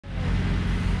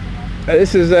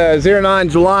This is 09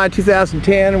 July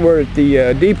 2010. We're at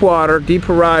the Deep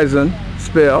Horizion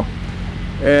spill,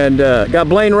 and got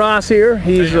Blaine Ross here.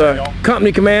 He's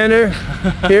company commander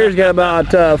here. He's got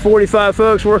about 45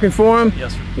 folks working for him.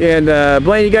 Yes, sir. And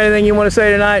Blaine, you got anything you want to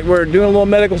say tonight? We're doing a little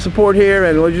medical support here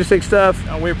and logistic stuff.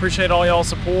 We appreciate all y'all's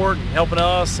support and helping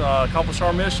us accomplish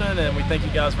our mission, and we thank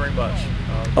you guys very much.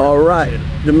 All right,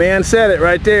 the man said it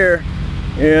right there.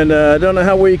 And I don't know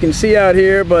how well you can see out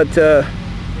here, but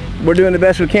we're doing the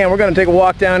best we can. We're going to take a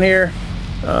walk down here.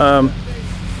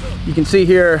 You can see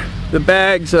here the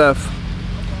bags of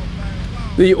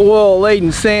the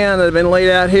oil-laden sand that have been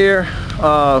laid out here.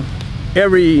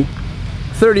 Every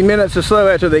 30 minutes or so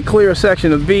after they clear a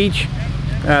section of beach,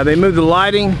 they move the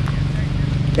lighting,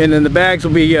 and then the bags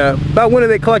will be, about when do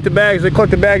they collect the bags? They collect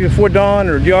the bags before dawn,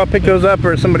 or do y'all pick those up,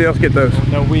 or does somebody else get those?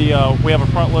 No, we have a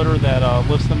front loader that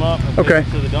lifts them up and takes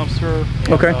them to the dumpster.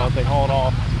 And, they haul it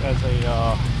off as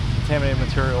a contaminated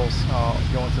materials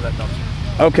going to that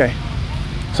dumpster. Okay.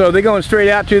 So are they going straight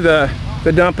out to the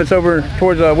dump that's over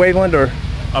towards Waveland, or?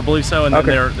 I believe so, and then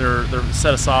they're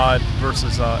set aside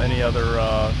versus any other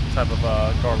type of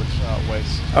garbage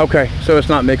waste. Okay, so it's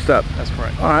not mixed up. That's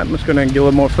correct. All right, I'm just going to get a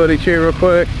little more footage here real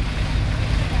quick.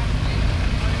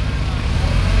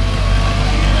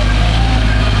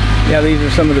 Yeah, these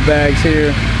are some of the bags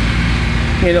here.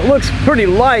 And it looks pretty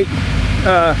light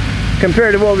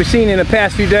compared to what we've seen in the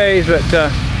past few days, but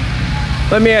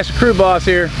let me ask the crew boss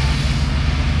here.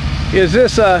 Is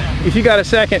this, if you got a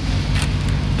second,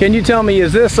 can you tell me,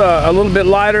 is this a little bit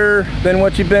lighter than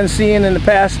what you've been seeing in the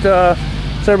past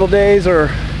several days, or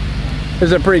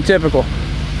is it pretty typical?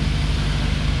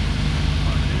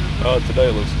 Today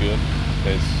it looks good.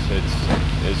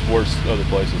 It's worse other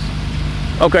places.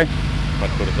 Okay. I'd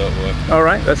put it that way. All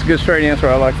right, that's a good straight answer.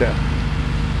 I like that.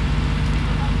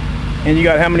 And you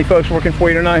got how many folks working for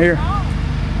you tonight here?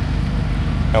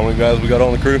 How many guys we got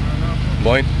on the crew?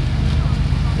 Blaine?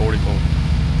 44.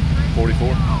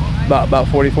 44? About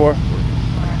 44.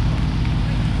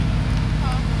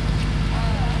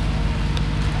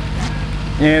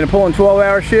 And they're pulling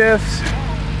 12-hour shifts.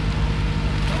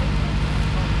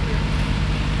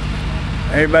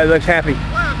 Everybody looks happy.